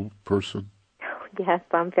emotional person? Yes,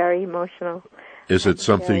 I'm very emotional. Is it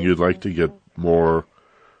something you'd like to get more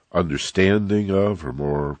understanding of or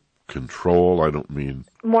more control? I don't mean...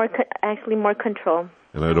 more control.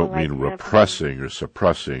 And I don't mean repressing or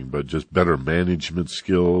suppressing, but just better management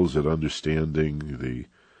skills at understanding the...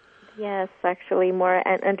 Yes, actually more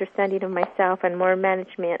an understanding of myself and more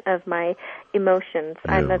management of my emotions.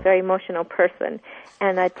 Yeah. I'm a very emotional person,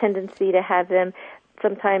 and a tendency to have them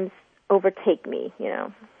sometimes overtake me,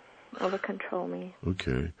 over-control me.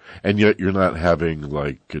 Okay. And yet you're not having,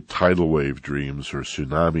 like, tidal wave dreams or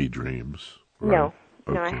tsunami dreams, right? No.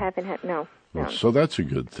 Okay. No, I haven't had, no. Well, so that's a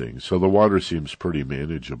good thing. So the water seems pretty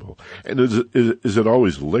manageable. And is it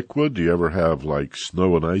always liquid? Do you ever have like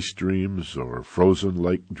snow and ice dreams or frozen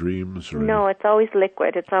lake dreams? Or no, it's always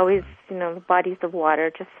liquid. It's always, bodies of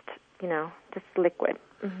water, just liquid.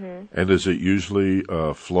 Mm-hmm. And is it usually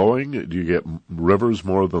flowing? Do you get rivers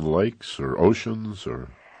more than lakes or oceans or?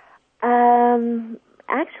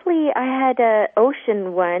 Actually, I had an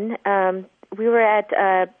ocean one. We were at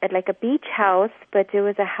like a beach house, but it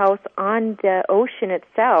was a house on the ocean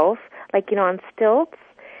itself, like, on stilts.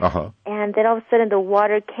 Uh-huh. And then all of a sudden the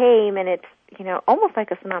water came and it's, almost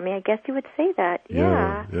like a tsunami. I guess you would say that.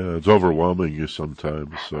 Yeah, it's overwhelming you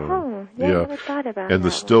sometimes. So. I never thought about that. And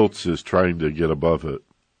the stilts is trying to get above it.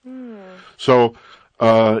 So,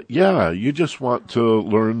 you just want to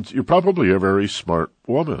learn. You're probably a very smart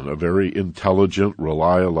woman, a very intelligent,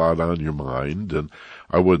 rely a lot on your mind, and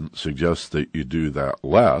I wouldn't suggest that you do that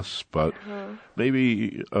less, but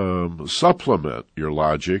maybe supplement your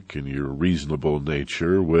logic and your reasonable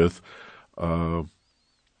nature with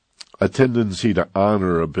a tendency to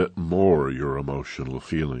honor a bit more your emotional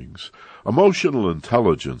feelings. Emotional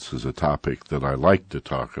intelligence is a topic that I like to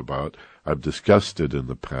talk about. I've discussed it in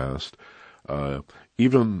the past.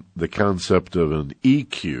 Even the concept of an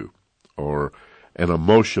EQ, or an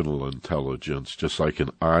emotional intelligence, just like an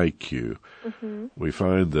IQ. We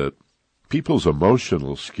find that people's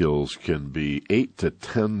emotional skills can be 8 to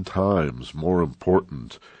 10 times more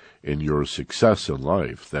important in your success in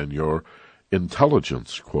life than your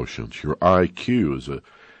intelligence quotient. Your IQ is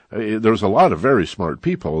there's a lot of very smart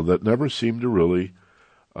people that never seem to really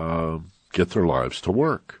get their lives to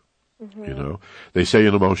work. They say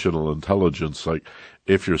in emotional intelligence, like,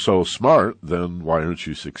 if you're so smart, then why aren't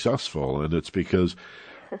you successful? And it's because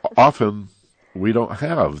often we don't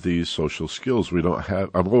have these social skills. We don't have,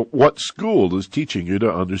 what school is teaching you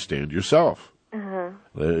to understand yourself?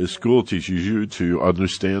 The school teaches you to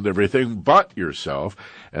understand everything but yourself,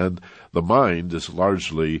 and the mind is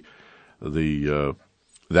largely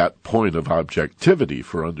that point of objectivity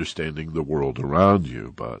for understanding the world around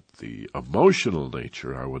you. But the emotional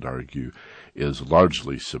nature, I would argue, is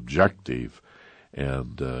largely subjective,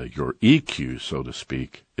 and your EQ, so to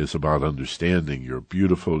speak, is about understanding your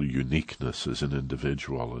beautiful uniqueness as an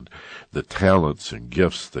individual and the talents and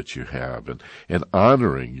gifts that you have, and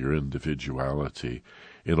honoring your individuality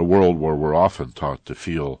in a world where we're often taught to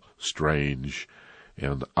feel strange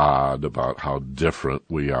and odd about how different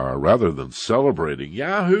we are, rather than celebrating,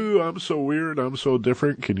 Yahoo, I'm so weird, I'm so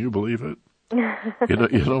different, can you believe it?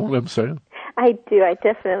 You know what I'm saying? I do, I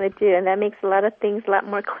definitely do, and that makes a lot of things a lot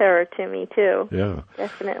more clearer to me, too. Yeah.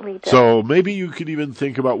 Definitely does. So maybe you could even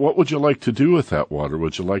think about, what would you like to do with that water?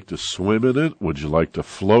 Would you like to swim in it? Would you like to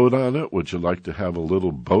float on it? Would you like to have a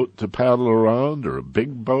little boat to paddle around, or a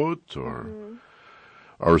big boat,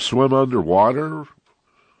 or swim underwater?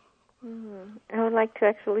 I would like to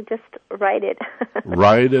actually just ride it.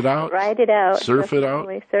 Ride it out? Ride it out. Surf it out?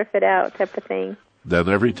 Surf it out type of thing. Then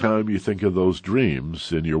every time you think of those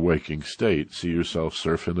dreams in your waking state, see yourself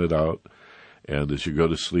surfing it out And as you go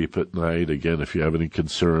to sleep at night, again, if you have any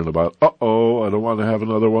concern about, I don't want to have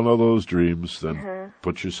another one of those dreams, then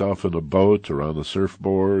put yourself in a boat or on a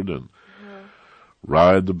surfboard and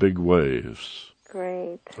ride the big waves.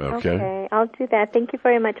 Great. Okay. I'll do that. Thank you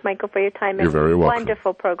very much, Michael, for your time. You're very welcome.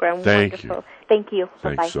 Wonderful program. Thank Wonderful. you. Thank you.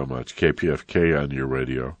 Thanks Bye-bye. so much. KPFK on your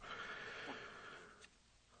radio.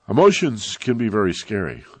 Emotions can be very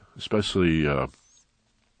scary, especially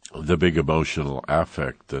the big emotional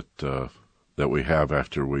affect that we have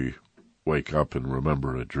after we wake up and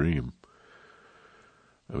remember a dream.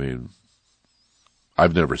 I mean,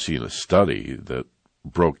 I've never seen a study that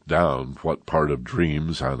broke down what part of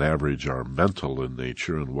dreams on average are mental in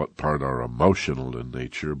nature and what part are emotional in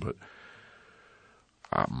nature, but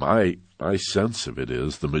my sense of it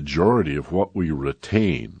is the majority of what we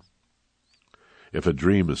retain, if a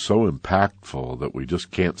dream is so impactful that we just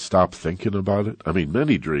can't stop thinking about it. I mean,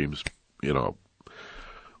 many dreams,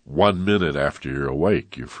 1 minute after you're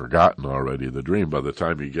awake, you've forgotten already the dream. By the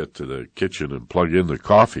time you get to the kitchen and plug in the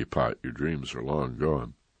coffee pot, your dreams are long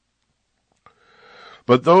gone.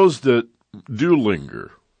 But those that do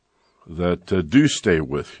linger, that do stay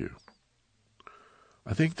with you,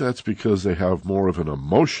 I think that's because they have more of an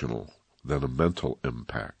emotional than a mental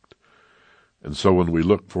impact. And so when we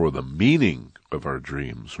look for the meaning of our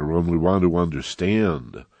dreams, or when we want to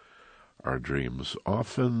understand our dreams,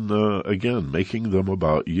 often, again, making them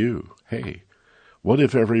about you. Hey, what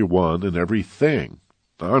if everyone and everything,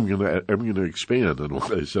 I'm gonna expand on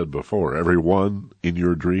what I said before, everyone in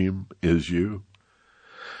your dream is you?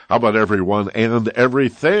 How about everyone and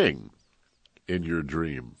everything in your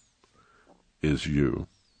dream is you?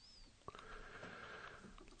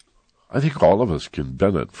 I think all of us can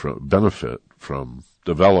benefit from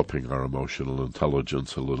developing our emotional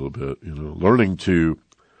intelligence a little bit, learning to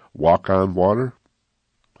walk on water.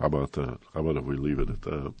 How about that? How about if we leave it at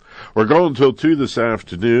that? We're going till 2 this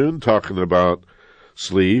afternoon, talking about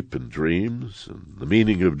sleep and dreams and the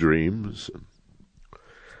meaning of dreams and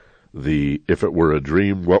the if it were a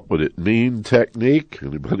dream, what would it mean technique.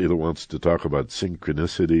 Anybody that wants to talk about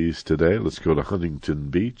synchronicities today, let's go to Huntington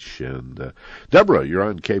Beach. And Deborah, you're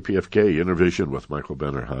on KPFK Intervision with Michael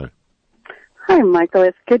Benner. Hi. Hi, Michael.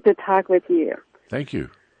 It's good to talk with you. Thank you.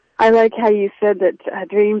 I like how you said that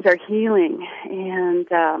dreams are healing. And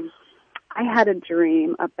I had a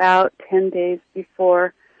dream about 10 days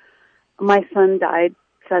before my son died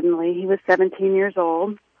suddenly. He was 17 years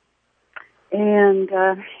old. And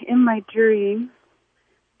in my dream,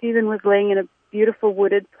 Stephen was laying in a beautiful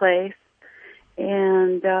wooded place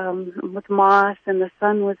and with moss, and the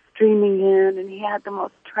sun was streaming in, and he had the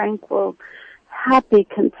most tranquil, happy,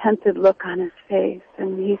 contented look on his face.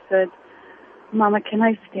 And he said, "Mama, can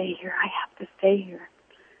I stay here? I have to stay here."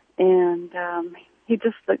 And he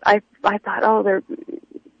just, I thought,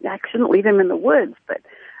 I shouldn't leave him in the woods, but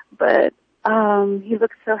he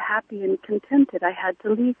looked so happy and contented. I had to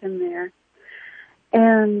leave him there.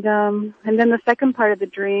 And then the second part of the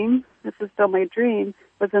dream, this is still my dream,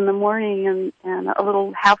 was in the morning, and a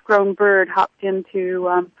little half-grown bird hopped into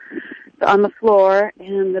on the floor,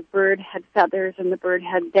 and the bird had feathers and the bird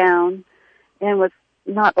had down, and was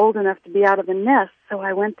not old enough to be out of the nest. So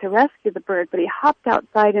I went to rescue the bird, but he hopped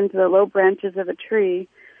outside into the low branches of a tree,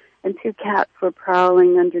 and 2 cats were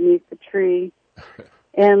prowling underneath the tree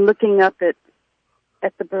and looking up at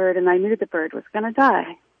the bird, and I knew the bird was going to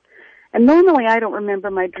die. And normally I don't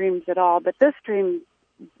remember my dreams at all, but this dream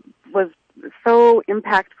was so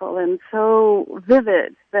impactful and so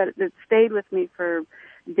vivid that it stayed with me for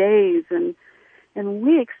days and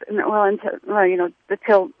weeks, until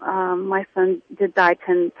my son did die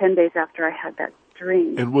 10 days after I had that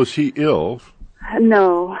dream. And was he ill?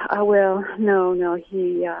 No, no.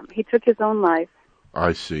 He took his own life.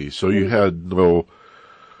 I see. So you had no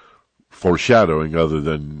foreshadowing other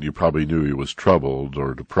than you probably knew he was troubled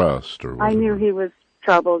or depressed or whatever. I knew he was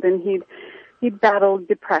troubled, and he'd battled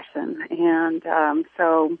depression, and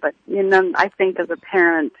but I think as a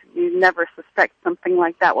parent you never suspect something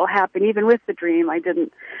like that will happen. Even with the dream, I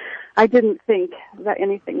didn't think that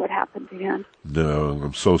anything would happen to him. No,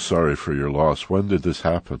 I'm so sorry for your loss. When did this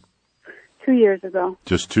happen? 2 years ago.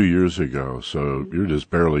 Just 2 years ago, so you're just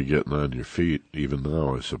barely getting on your feet even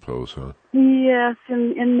now, I suppose, huh? Yes,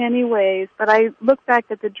 in many ways. But I look back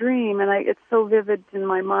at the dream, and it's so vivid in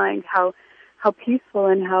my mind how peaceful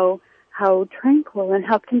and how tranquil and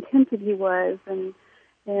how contented he was, and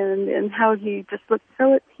how he just looked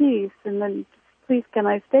so at peace. And then, please, can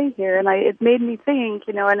I stay here? And it made me think,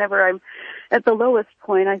 whenever I'm at the lowest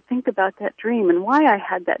point, I think about that dream and why I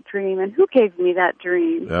had that dream and who gave me that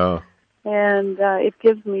dream. Yeah. And it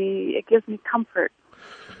gives me comfort.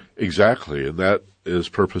 Exactly, and that is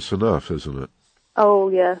purpose enough, isn't it? Oh,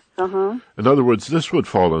 yes. Uh-huh. In other words, this would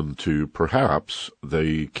fall into perhaps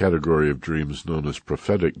the category of dreams known as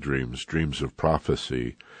prophetic dreams, dreams of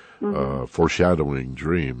prophecy, foreshadowing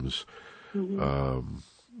dreams,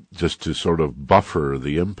 just to sort of buffer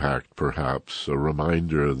the impact, perhaps, a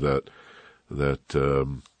reminder that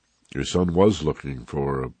your son was looking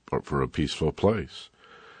for a peaceful place.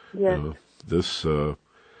 Yes. I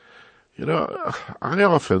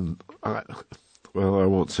often, I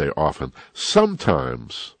won't say often,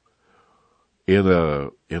 sometimes in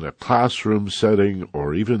a classroom setting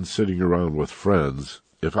or even sitting around with friends,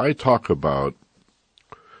 if I talk about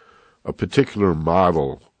a particular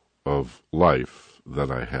model of life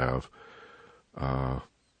that I have,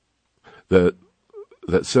 that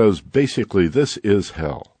says basically this is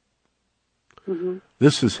hell. Mm-hmm.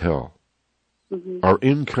 This is hell. Mm-hmm. Our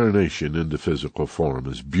incarnation into physical form,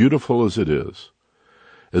 as beautiful as it is,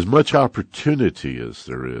 as much opportunity as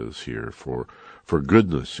there is here for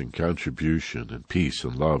goodness and contribution and peace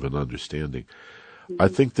and love and understanding, I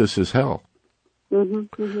think this is hell.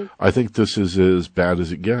 Mm-hmm. Mm-hmm. I think this is as bad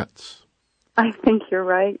as it gets. I think you're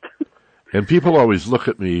right. And people always look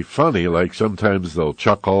at me funny, like sometimes they'll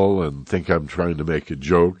chuckle and think I'm trying to make a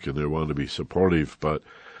joke and they want to be supportive, but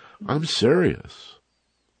I'm serious.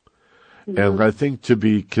 Mm-hmm. And I think to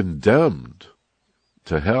be condemned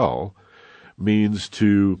to hell means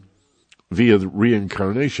to, via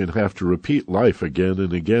reincarnation, have to repeat life again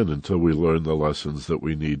and again until we learn the lessons that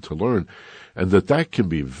we need to learn. And that can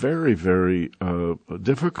be very, very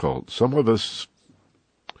difficult. Some of us,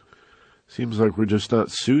 seems like we're just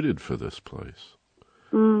not suited for this place.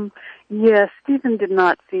 Yes, Stephen did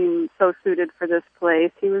not seem so suited for this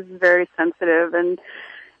place. He was very sensitive and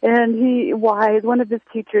he wise. One of his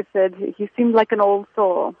teachers said he seemed like an old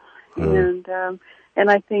soul. And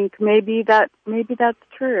I think maybe that's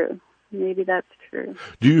true. Maybe that's true.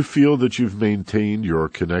 Do you feel that you've maintained your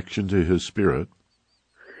connection to his spirit?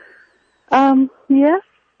 Yes,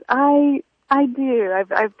 I do.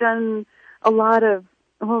 I've done a lot of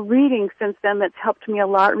reading since then that's helped me a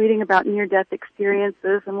lot, reading about near-death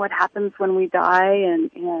experiences and what happens when we die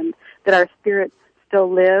and that our spirit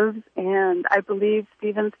still lives. And I believe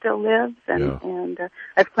Stephen still lives. And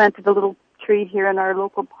I've planted a little tree here in our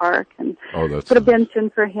local park and put a bench in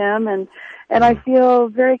for him. And I feel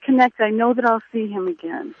very connected. I know that I'll see him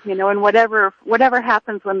again, and whatever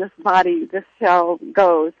happens when this shell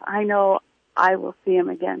goes, I know I will see him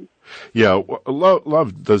again. Yeah,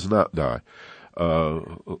 love does not die.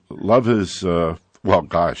 Love is,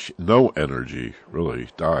 no energy really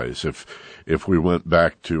dies. If we went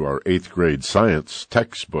back to our 8th grade science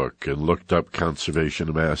textbook and looked up conservation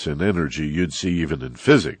of mass and energy, you'd see even in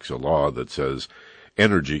physics a law that says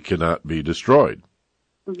energy cannot be destroyed,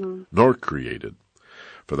 nor created,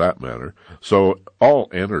 for that matter. So all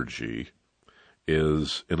energy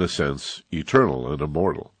is, in a sense, eternal and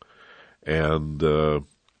immortal. And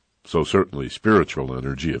so certainly spiritual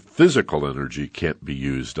energy, if physical energy can't be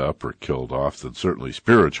used up or killed off, then certainly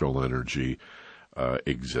spiritual energy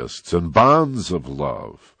exists. And bonds of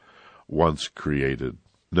love, once created,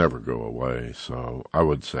 never go away. So I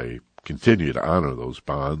would say continue to honor those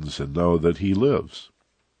bonds and know that he lives.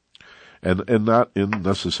 And not in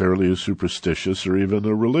necessarily a superstitious or even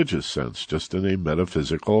a religious sense, just in a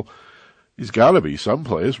metaphysical. He's got to be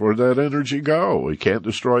someplace. Where'd that energy go? We can't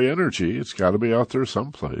destroy energy. It's got to be out there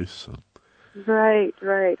someplace. Right.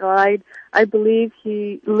 Well, I believe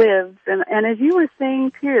he lives. And as you were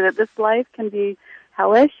saying, too, that this life can be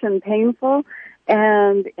hellish and painful.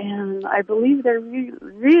 And I believe there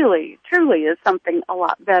really, truly is something a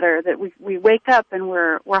lot better, that we wake up and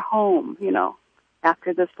we're home,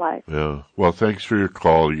 after this life. Yeah. Well, thanks for your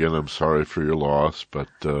call. Again, I'm sorry for your loss, but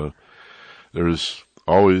there's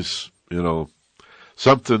always,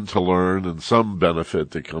 something to learn and some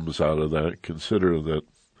benefit that comes out of that. Consider that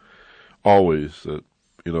always that,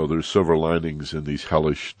 there's silver linings in these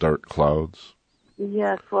hellish dark clouds.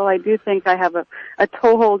 Yes. Well, I do think I have a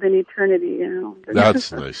toehold in eternity,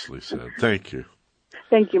 That's nicely said. Thank you.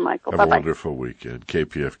 Thank you, Michael. Have Bye-bye. a wonderful weekend.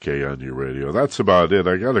 KPFK on your radio. That's about it.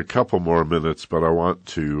 I got a couple more minutes, but I want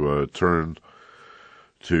to turn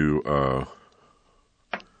to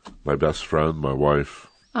my best friend, my wife.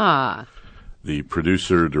 The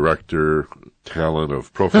producer, director, talent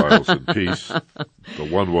of Profiles in Peace, the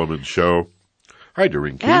one-woman show. Hi,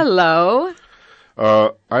 Darinki. Hello.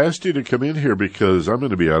 I asked you to come in here because I'm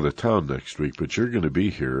going to be out of town next week, but you're going to be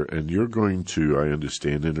here, and you're going to, I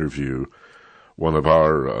understand, interview one of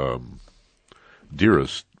our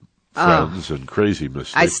dearest friends and crazy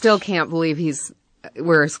mystics. I still can't believe he's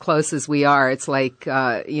we're as close as we are. It's like,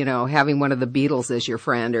 having one of the Beatles as your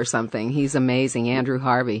friend or something. He's amazing, Andrew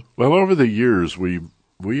Harvey. Well, over the years, we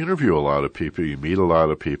interview a lot of people. You meet a lot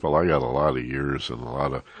of people. I got a lot of years and a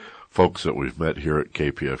lot of folks that we've met here at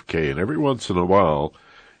KPFK. And every once in a while,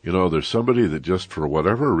 there's somebody that just for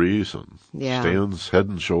whatever reason stands head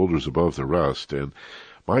and shoulders above the rest. And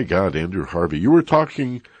my God, Andrew Harvey, you were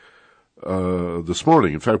talking this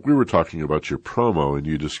morning. In fact, we were talking about your promo, and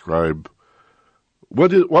you describe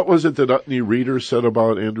what was it that Utne Reader said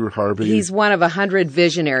about Andrew Harvey? He's one of 100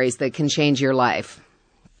 visionaries that can change your life.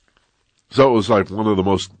 So it was like one of the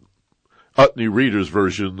most Utne Reader's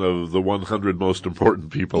version of the 100 most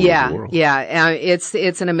important people in the world. Yeah. It's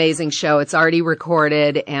an amazing show. It's already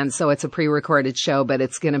recorded, and so it's a pre-recorded show, but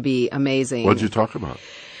it's going to be amazing. What did you talk about?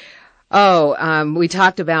 We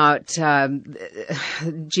talked about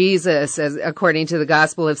Jesus according to the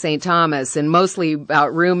Gospel of St. Thomas, and mostly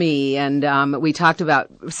about Rumi, and we talked about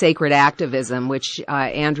sacred activism, which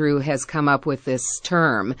Andrew has come up with this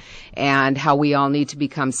term, and how we all need to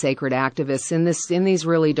become sacred activists in these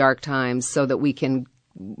really dark times so that we can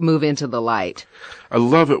move into the light. I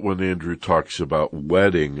love it when Andrew talks about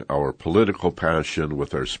wedding our political passion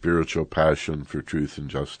with our spiritual passion for truth and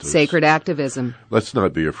justice. Sacred activism. Let's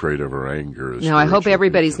not be afraid of our anger. No, I hope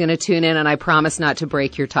everybody's going to tune in, and I promise not to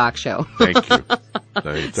break your talk show. Thank you.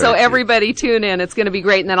 Thank so you. Everybody tune in. It's going to be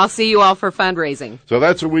great, and then I'll see you all for fundraising. So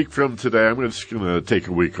that's a week from today. I'm just going to take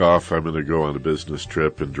a week off. I'm going to go on a business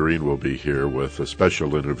trip, and Doreen will be here with a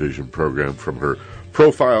special Intervision program from her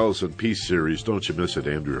Profiles and Peace series. Don't you miss it,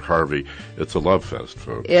 Andrew Harvey. It's a love fest,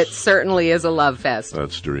 folks. It certainly is a love fest.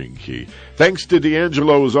 That's Doreen Key. Thanks to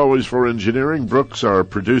D'Angelo, as always, for engineering. Brooks, our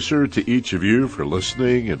producer. To each of you for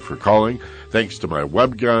listening and for calling. Thanks to my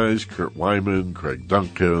web guys, Kurt Wyman, Craig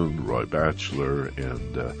Duncan, Roy Batchelor,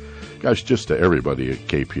 and, just to everybody at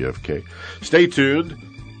KPFK. Stay tuned.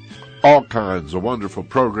 All kinds of wonderful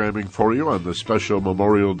programming for you on this special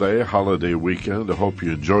Memorial Day holiday weekend. I hope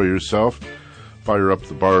you enjoy yourself. Fire up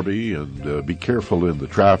the Barbie and be careful in the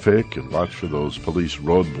traffic and watch for those police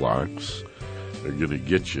roadblocks. They're going to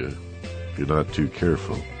get you if you're not too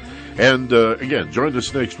careful. And again, join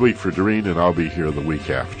us next week for Doreen, and I'll be here the week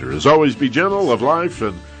after. As always, be gentle, love life,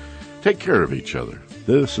 and take care of each other.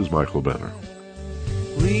 This is Michael Benner.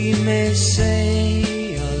 We may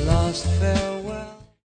say a lost farewell.